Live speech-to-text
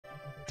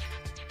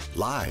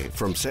Live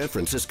from San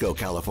Francisco,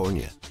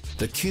 California,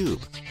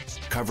 theCUBE,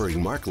 covering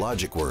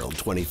MarkLogic World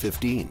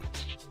 2015.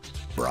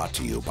 Brought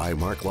to you by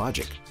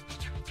MarkLogic.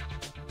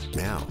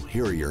 Now,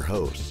 here are your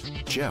hosts,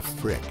 Jeff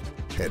Frick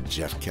and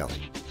Jeff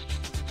Kelly.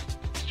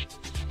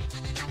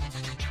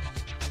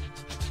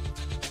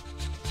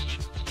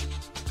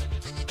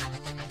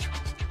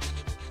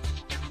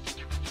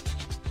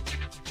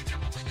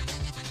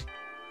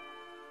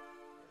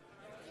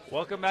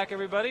 Welcome back,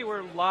 everybody.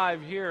 We're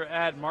live here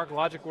at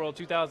MarkLogic World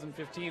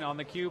 2015 on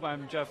theCUBE.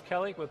 I'm Jeff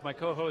Kelly with my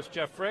co-host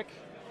Jeff Frick.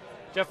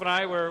 Jeff and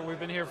I, we've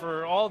been here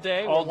for all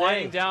day. We're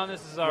winding down.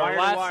 This is our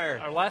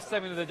last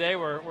segment of the day.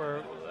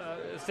 We're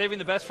saving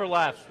the best for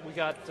last. We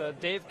got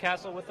Dave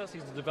Cassel with us.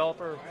 He's the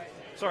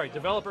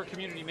developer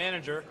community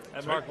manager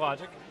at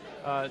MarkLogic.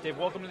 Dave,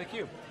 welcome to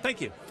theCUBE.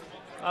 Thank you.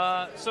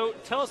 So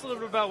tell us a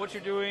little bit about what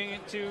you're doing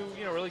to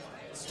really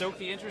stoke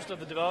the interest of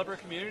the developer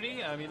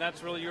community. I mean,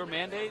 that's really your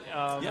mandate.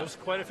 There's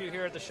quite a few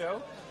here at the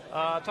show.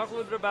 Talk a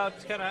little bit about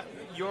kind of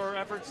your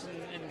efforts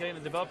in getting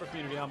the developer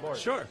community on board.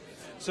 Sure.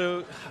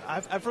 So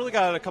I've really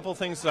got a couple of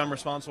things that I'm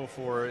responsible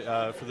for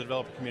the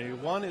developer community.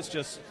 One is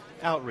just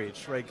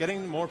outreach, right?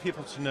 Getting more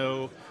people to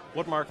know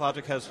what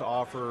MarkLogic has to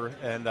offer,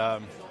 and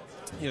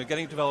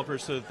getting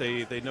developers so that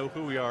they know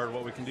who we are and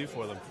what we can do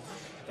for them.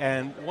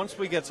 And once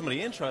we get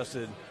somebody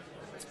interested,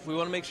 we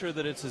want to make sure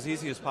that it's as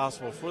easy as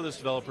possible for those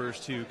developers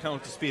to come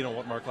up to speed on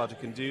what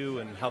MarkLogic can do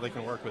and how they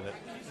can work with it.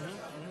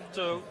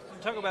 So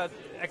talk about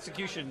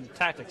execution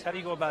tactics. How do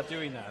you go about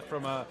doing that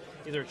from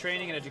either a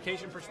training and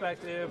education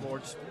perspective or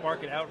just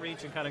market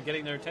outreach and kind of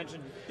getting their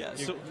attention,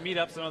 so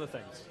meetups and other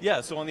things?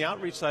 Yeah, so on the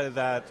outreach side of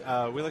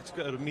that, we like to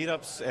go to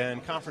meetups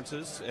and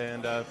conferences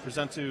and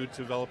present to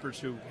developers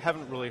who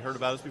haven't really heard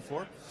about us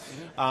before.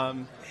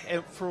 And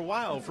for a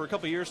while, for a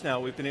couple of years now,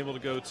 we've been able to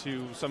go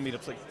to some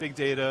meetups like Big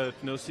Data,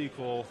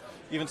 NoSQL,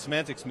 even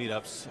semantics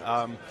meetups.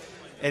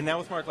 And now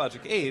with MarkLogic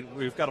 8,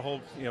 we've got a whole,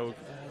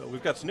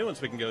 we've got some new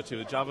ones we can go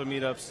to, Java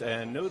meetups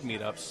and Node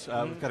meetups.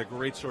 We've got a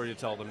great story to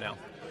tell them now.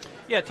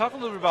 Yeah, talk a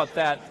little bit about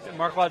that.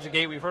 MarkLogic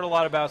 8, we've heard a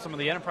lot about some of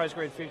the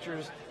enterprise-grade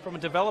features. From a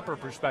developer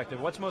perspective,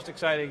 what's most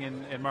exciting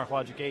in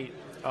MarkLogic 8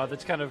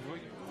 that's kind of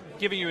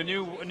giving you a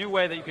new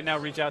way that you can now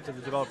reach out to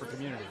the developer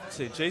community?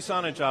 Say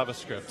JSON and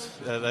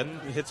JavaScript, that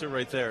hits it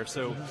right there.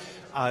 So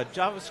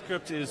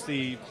JavaScript is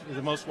the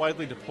most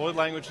widely deployed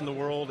language in the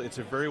world. It's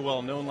a very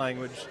well-known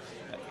language.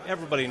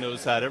 Everybody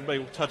knows that.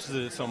 Everybody touches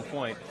it at some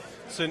point.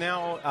 So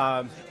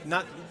now,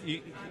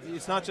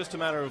 it's not just a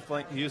matter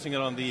of using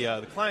it on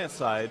the client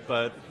side,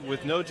 but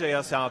with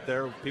Node.js out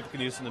there, people can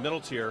use it in the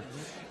middle tier.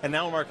 And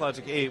now in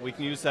MarkLogic 8, we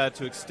can use that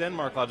to extend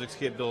MarkLogic's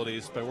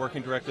capabilities by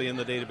working directly in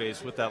the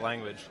database with that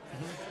language.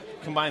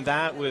 Combine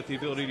that with the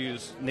ability to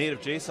use native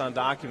JSON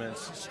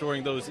documents,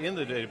 storing those in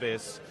the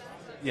database.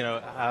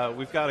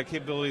 We've got a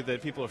capability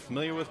that people are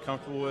familiar with,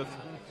 comfortable with,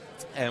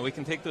 and we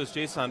can take those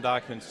JSON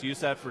documents,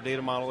 use that for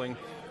data modeling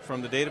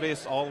from the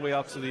database all the way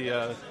up to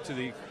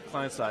the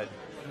client side.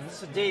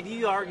 So Dave,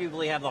 you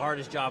arguably have the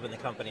hardest job in the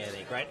company, I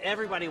think, right?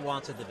 Everybody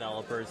wants a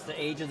developer. It's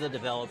the age of the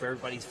developer.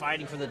 Everybody's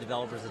fighting for the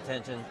developer's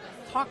attention.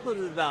 Talk a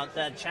little bit about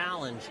that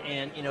challenge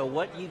and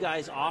what you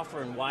guys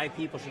offer and why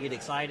people should get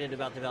excited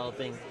about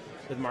developing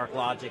with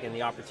MarkLogic and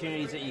the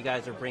opportunities that you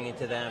guys are bringing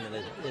to them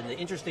and the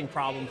interesting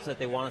problems that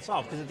they want to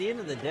solve. Because at the end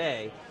of the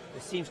day,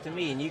 it seems to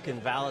me, and you can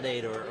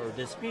validate or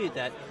dispute,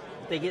 that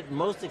what they get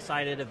most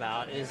excited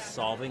about is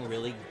solving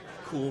really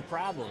cool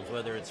problems,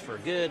 whether it's for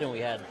good,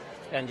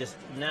 and just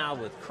now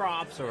with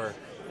crops, or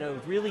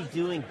really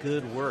doing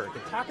good work.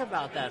 And talk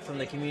about that from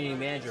the community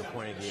manager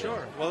point of view.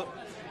 Sure. Well,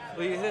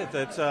 you hit it.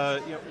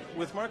 That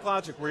with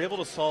MarkLogic, we're able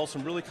to solve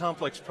some really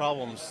complex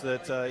problems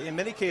that, in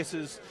many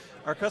cases,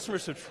 our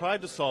customers have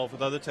tried to solve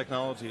with other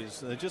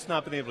technologies, and they've just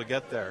not been able to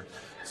get there.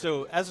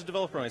 So, as a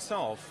developer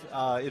myself,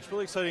 it's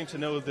really exciting to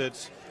know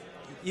that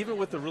even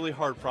with the really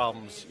hard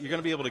problems, you're going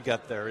to be able to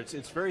get there.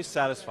 It's very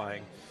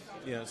satisfying.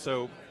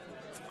 So.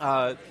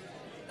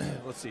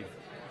 Let's see.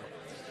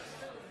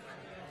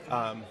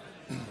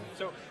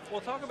 So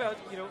we'll talk about,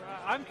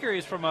 I'm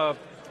curious from a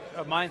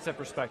mindset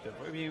perspective.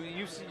 I mean,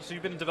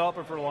 you've been a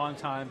developer for a long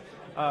time,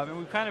 and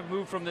we've kind of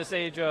moved from this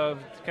age of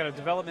kind of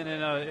development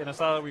in a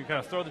silo where you kind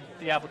of throw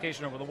the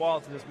application over the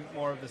wall to this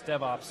more of this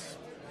DevOps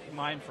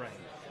mind frame.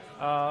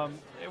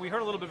 We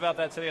heard a little bit about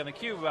that today on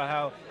theCUBE about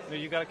how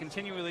you got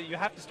to you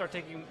have to start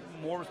taking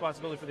more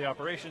responsibility for the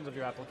operations of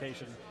your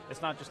application.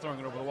 It's not just throwing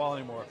it over the wall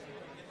anymore.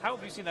 How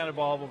have you seen that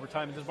evolve over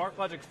time? And does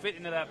MarkLogic fit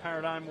into that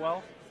paradigm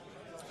well?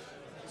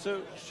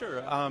 So,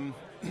 sure.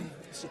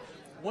 So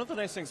one of the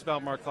nice things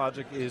about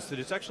MarkLogic is that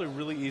it's actually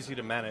really easy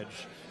to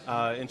manage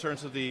in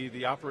terms of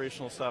the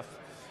operational stuff.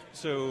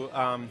 So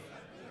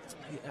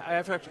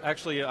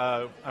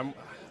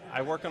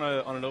I work on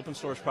an open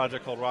source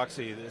project called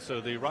Roxy. So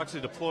the Roxy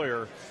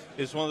deployer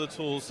is one of the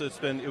tools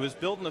it was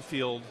built in the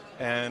field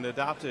and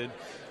adopted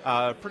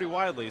pretty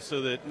widely,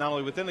 so that not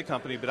only within the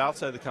company, but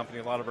outside the company,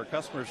 a lot of our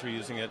customers are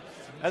using it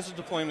as a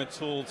deployment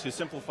tool to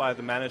simplify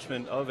the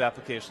management of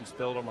applications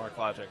built on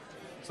MarkLogic.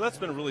 So that's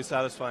been really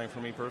satisfying for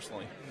me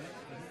personally.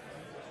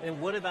 And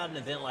what about an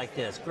event like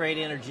this? Great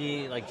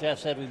energy, like Jeff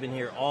said, we've been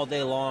here all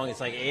day long. It's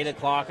like 8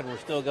 o'clock and we're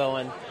still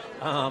going.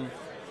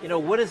 You know,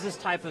 what does this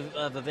type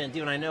of event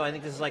do? And I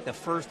think this is like the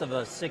first of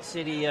a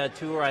 6-city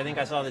tour. I think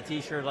I saw the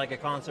t-shirt like a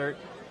concert.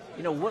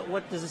 You know,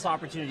 what does this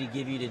opportunity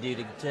give you to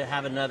do to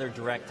have another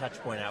direct touch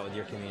point out with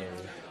your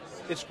community?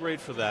 It's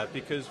great for that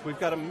because we've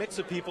got a mix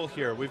of people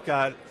here. We've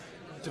got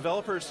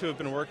developers who have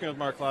been working with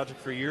MarkLogic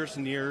for years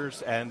and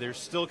years, and they're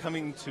still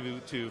coming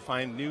to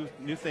find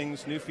new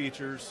things, new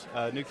features,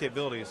 new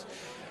capabilities.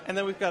 And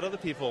then we've got other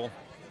people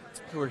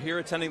who are here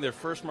attending their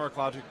first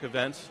MarkLogic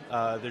event.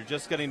 They're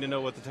just getting to know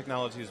what the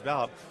technology is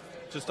about.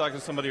 Just talking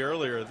to somebody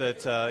earlier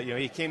that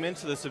he came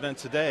into this event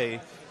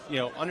today,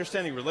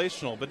 understanding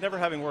relational, but never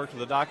having worked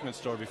with a document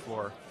store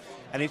before.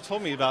 And he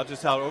told me about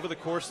just how over the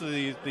course of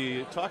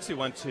the talks he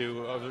went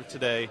to over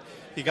today,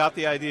 he got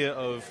the idea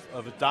of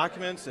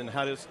documents and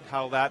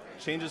how that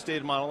changes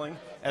data modeling,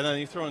 and then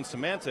you throw in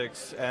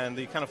semantics and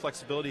the kind of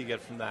flexibility you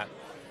get from that.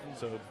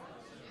 So,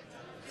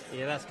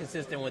 yeah, that's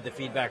consistent with the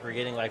feedback we're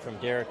getting, like from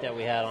Derek that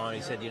we had on.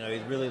 He said, he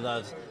really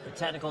loves the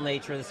technical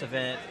nature of this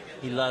event.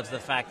 He loves the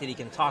fact that he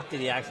can talk to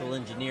the actual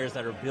engineers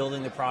that are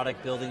building the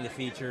product, building the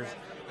features,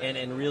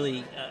 and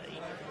really,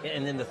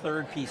 and then the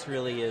third piece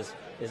really is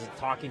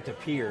talking to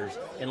peers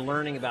and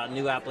learning about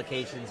new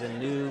applications and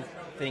new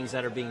things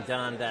that are being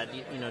done that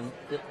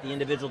the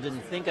individual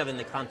didn't think of in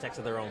the context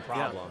of their own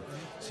problem. Yeah.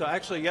 So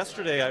actually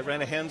yesterday I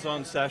ran a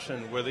hands-on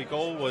session where the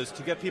goal was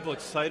to get people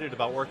excited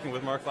about working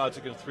with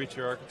MarkLogic in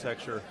 3-tier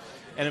architecture,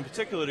 and in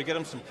particular to get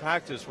them some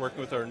practice working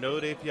with our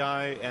Node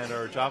API and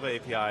our Java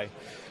API.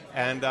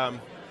 And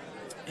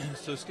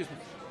so excuse me,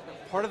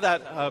 part of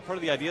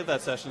the idea of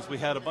that session is we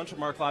had a bunch of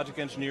MarkLogic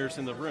engineers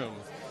in the room.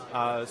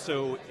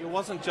 So it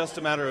wasn't just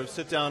a matter of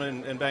sit down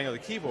and bang on the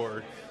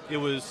keyboard. It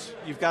was,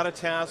 you've got a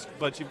task,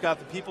 but you've got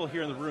the people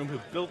here in the room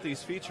who've built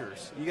these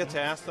features. You get to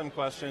ask them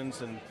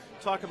questions and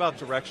talk about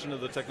direction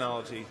of the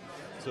technology.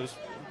 So it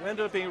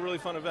ended up being a really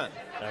fun event.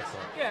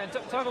 Excellent. Yeah, and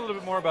talk a little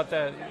bit more about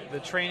the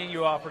training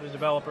you offer to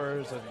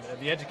developers and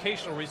the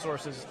educational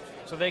resources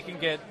so they can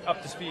get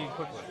up to speed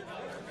quickly.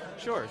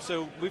 Sure,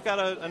 so we've got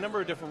a number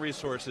of different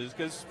resources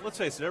because let's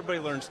face it, everybody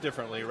learns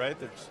differently, right?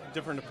 There's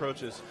different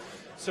approaches.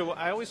 So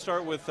I always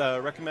start with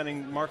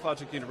recommending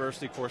MarkLogic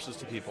University courses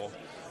to people.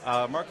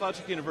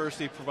 MarkLogic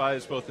University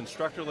provides both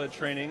instructor-led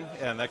training,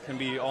 and that can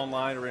be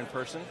online or in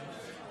person.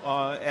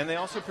 And they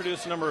also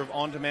produce a number of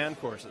on-demand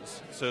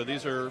courses. So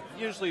these are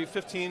usually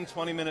 15,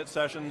 20-minute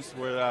sessions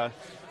where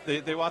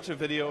they watch a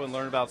video and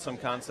learn about some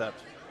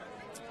concept.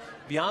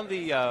 Beyond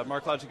the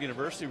MarkLogic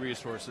University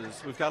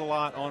resources, we've got a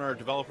lot on our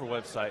developer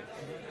website.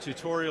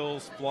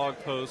 Tutorials, blog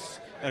posts,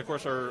 and of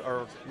course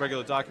our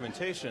regular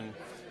documentation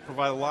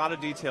provide a lot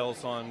of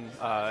details on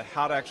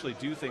how to actually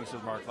do things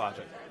with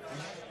MarkLogic.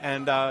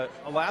 And a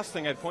last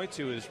thing I'd point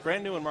to is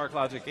brand new in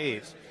MarkLogic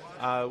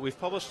 8, we've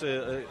published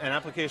an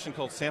application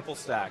called Sample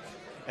Stack.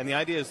 And the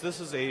idea is this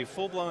is a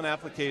full-blown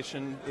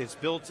application. It's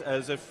built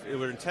as if it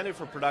were intended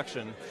for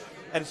production.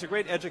 And it's a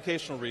great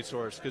educational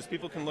resource because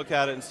people can look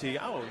at it and see,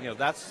 oh,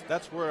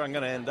 that's where I'm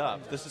going to end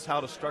up. This is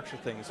how to structure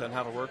things and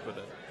how to work with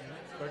it.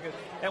 Very good.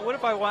 And what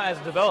if I want, as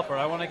a developer,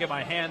 I want to get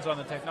my hands on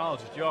the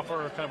technology? Do you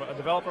offer kind of a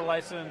developer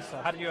license?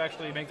 How do you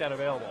actually make that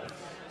available?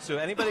 So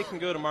anybody can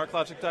go to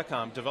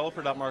marklogic.com,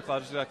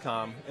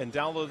 developer.marklogic.com, and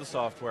download the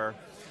software.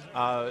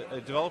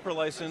 A developer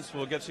license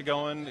will get you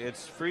going.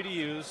 It's free to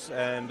use,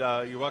 and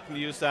you're welcome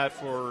to use that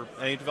for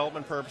any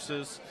development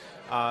purposes.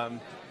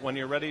 When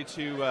you're ready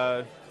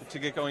to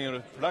get going in a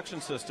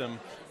production system,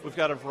 we've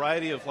got a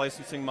variety of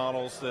licensing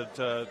models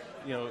that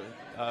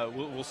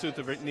will suit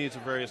the needs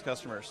of various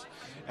customers,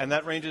 and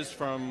that ranges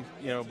from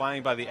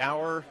buying by the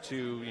hour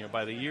to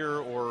by the year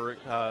or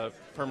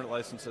permanent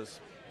licenses.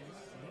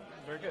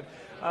 Very good.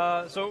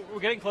 So we're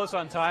getting close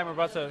on time.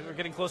 We're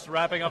getting close to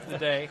wrapping up the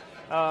day.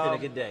 Been a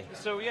good day.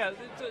 So yeah,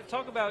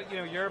 talk about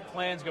your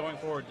plans going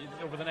forward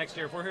over the next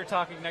year. If we're here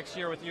talking next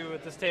year with you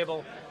at this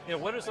table,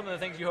 what are some of the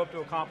things you hope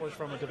to accomplish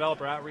from a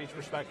developer outreach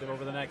perspective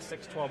over the next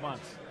 6-12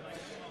 months?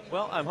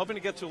 Well, I'm hoping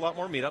to get to a lot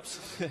more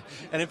meetups,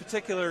 and in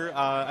particular,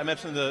 I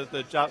mentioned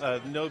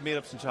the Node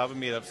meetups and Java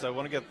meetups. I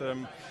want to get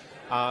them.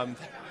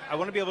 I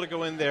want to be able to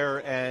go in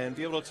there and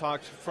be able to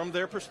talk from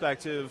their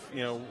perspective,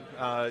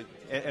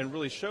 and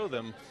really show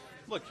them,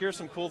 look, here's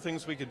some cool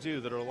things we could do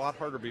that are a lot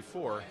harder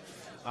before.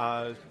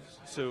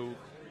 So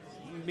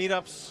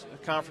meetups,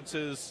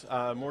 conferences,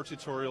 more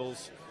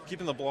tutorials,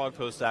 keeping the blog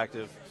post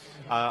active.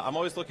 I'm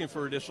always looking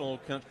for additional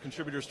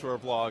contributors to our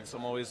blogs.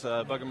 I'm always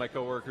bugging my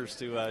coworkers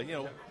to,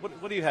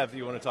 what do you have that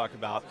you want to talk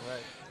about?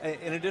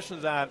 Right. In addition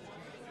to that,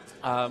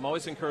 I'm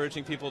always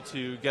encouraging people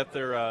to get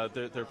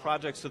their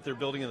projects that they're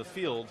building in the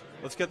field.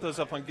 Let's get those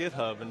up on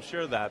GitHub and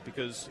share that,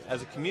 because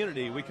as a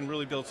community, we can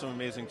really build some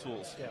amazing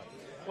tools. Yeah.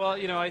 Well,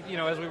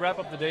 as we wrap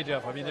up the day,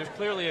 Jeff, there's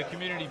clearly a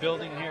community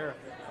building here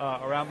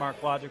around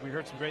MarkLogic. We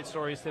heard some great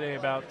stories today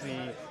about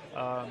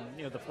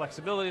you know, the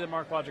flexibility that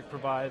MarkLogic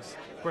provides,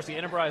 of course the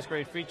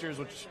enterprise-grade features,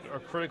 which are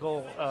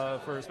critical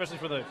especially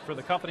for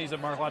the companies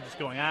that MarkLogic's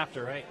going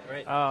after. Right,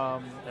 right.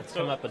 That's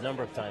come up a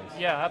number of times.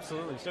 Yeah,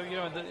 absolutely. So you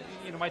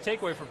know, my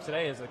takeaway from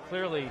today is that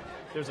clearly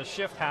there's a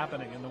shift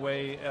happening in the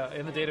way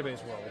in the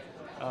database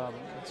world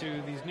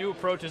to these new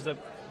approaches that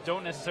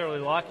don't necessarily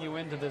lock you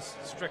into this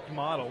strict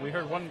model. We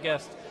heard one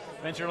guest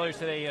mention earlier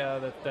today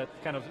that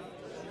kind of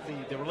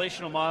the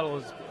relational model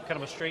is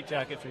kind of a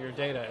straitjacket for your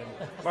data,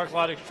 and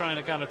MarkLogic's trying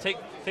to kind of take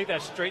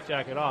that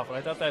straitjacket off, and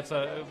I thought that's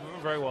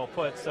very well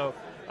put. So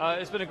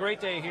it's been a great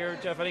day here.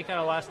 Jeff, any kind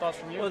of last thoughts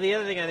from you? Well, the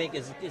other thing I think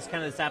is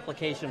kind of this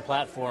application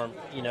platform,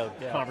 you know,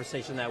 Yeah.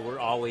 conversation that we're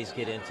always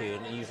get into,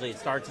 and usually it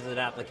starts as an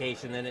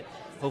application, then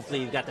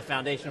hopefully you've got the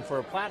foundation for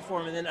a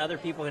platform, and then other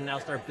people can now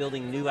start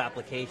building new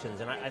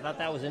applications. And I thought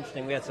that was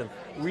interesting. We had some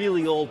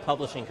really old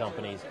publishing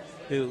companies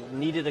who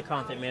needed a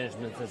content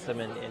management system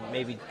and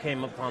maybe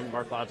came upon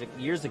MarkLogic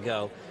years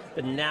ago,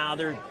 but now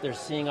they're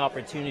seeing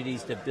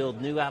opportunities to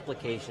build new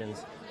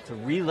applications, to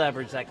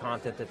re-leverage that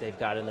content that they've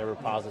got in their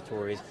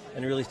repositories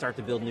and really start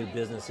to build new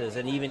businesses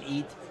and even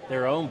eat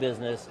their own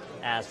business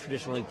as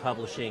traditionally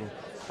publishing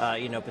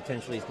you know,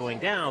 potentially is going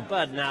down,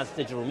 but now it's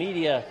digital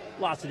media,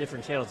 lots of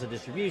different channels of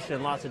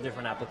distribution, lots of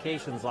different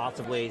applications, lots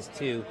of ways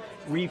to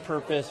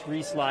repurpose,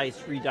 reslice,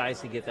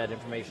 redice to get that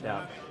information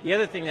out. The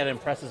other thing that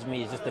impresses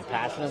me is just the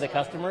passion of the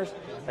customers.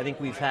 I think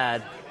we've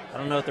had, I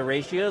don't know what the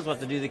ratio is, we'll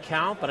have to do the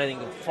count, but I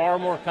think far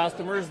more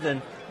customers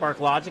than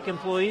MarkLogic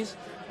employees.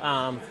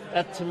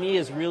 That to me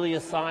is really a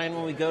sign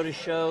when we go to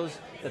shows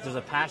that there's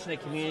a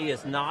passionate community.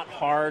 It's not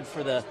hard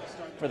for the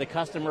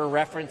customer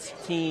reference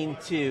team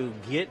to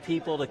get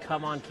people to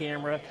come on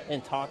camera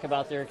and talk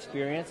about their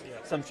experience.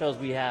 Some shows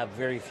we have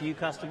very few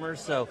customers,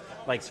 so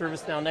like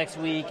ServiceNow next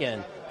week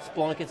and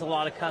Splunk gets a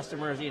lot of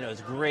customers. You know,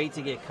 it's great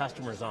to get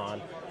customers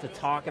on to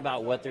talk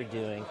about what they're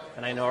doing,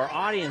 and I know our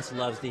audience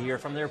loves to hear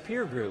from their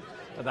peer group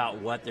about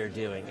what they're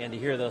doing and to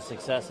hear those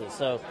successes.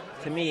 So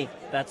to me,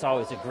 that's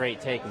always a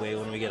great takeaway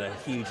when we get a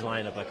huge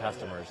lineup of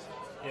customers.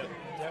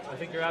 Yep, I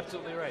think you're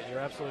absolutely right. You're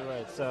absolutely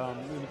right. So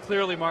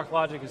clearly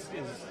MarkLogic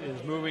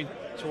is moving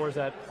towards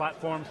that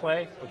platform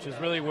play, which is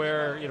really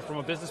where, you know, from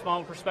a business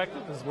model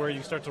perspective, is where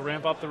you start to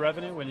ramp up the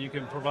revenue when you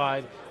can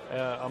provide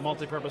a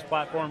multi-purpose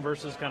platform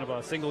versus kind of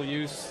a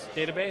single-use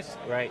database.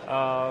 Right.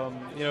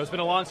 You know, it's been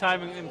a long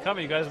time in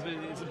coming. You guys,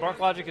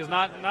 MarkLogic is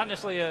not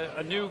necessarily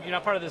a new, you're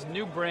not part of this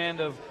new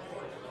brand of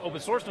open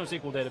source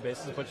NoSQL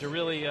databases, but you're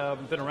really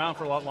been around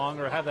for a lot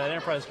longer, have that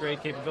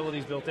enterprise-grade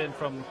capabilities built in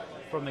from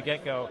the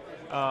get-go.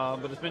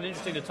 But it's been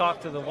interesting to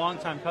talk to the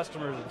longtime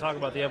customers and talk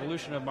about the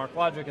evolution of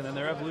MarkLogic and then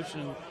their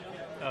evolution,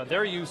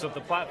 their use of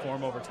the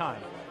platform over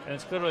time. And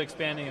it's clearly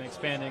expanding and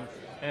expanding.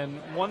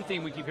 And one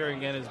theme we keep hearing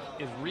again is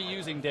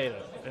reusing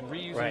data and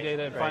reusing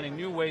data and finding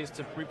new ways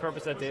to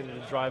repurpose that data to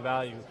drive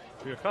value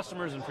for your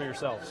customers and for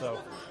yourself. So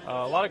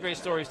a lot of great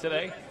stories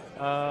today.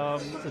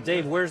 So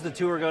Dave, where's the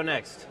tour go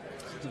next?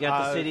 You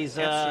got the cities.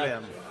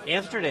 Amsterdam.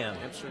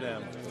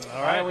 Amsterdam.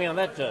 All right. Why are we on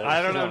that show?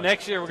 I don't know.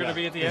 Next year we're going to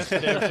be at the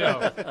Amsterdam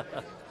show.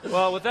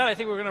 Well, with that, I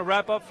think we're going to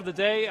wrap up for the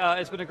day.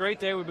 It's been a great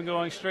day. We've been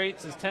going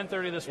straight since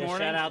 10:30 this morning.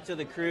 Shout out to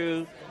the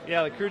crew.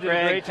 Yeah, the crew did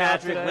Greg, a great job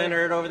Patrick, today.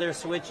 Leonard over there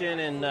switching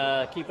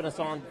and keeping us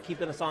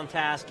on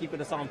task,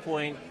 keeping us on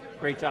point.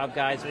 Great job,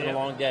 guys. It's been a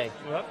long day.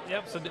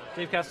 Yep. So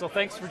Dave Cassel,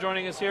 thanks for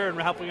joining us here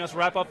and helping us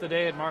wrap up the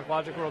day at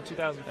MarkLogic World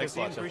 2015. Thanks a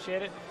lot, Jeff.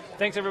 Appreciate it.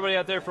 Thanks everybody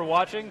out there for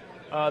watching.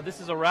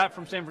 This is a wrap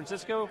from San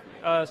Francisco.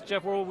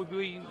 Jeff, where will we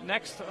be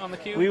next on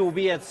theCUBE? We will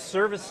be at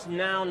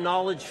ServiceNow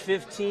Knowledge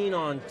 15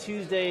 on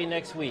Tuesday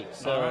next week.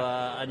 So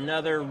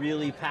another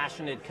really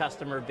passionate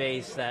customer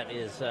base that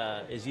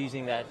is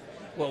using that.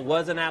 What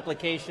was an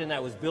application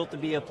that was built to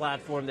be a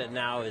platform that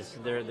now is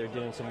they're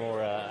doing some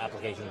more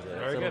applications with it.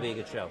 So it'll be a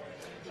good show.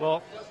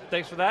 Well,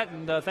 thanks for that,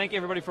 and thank you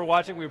everybody for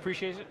watching. We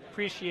appreciate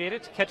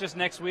it. Catch us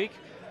next week.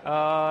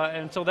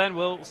 And until then,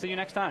 we'll see you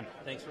next time.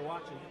 Thanks for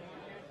watching.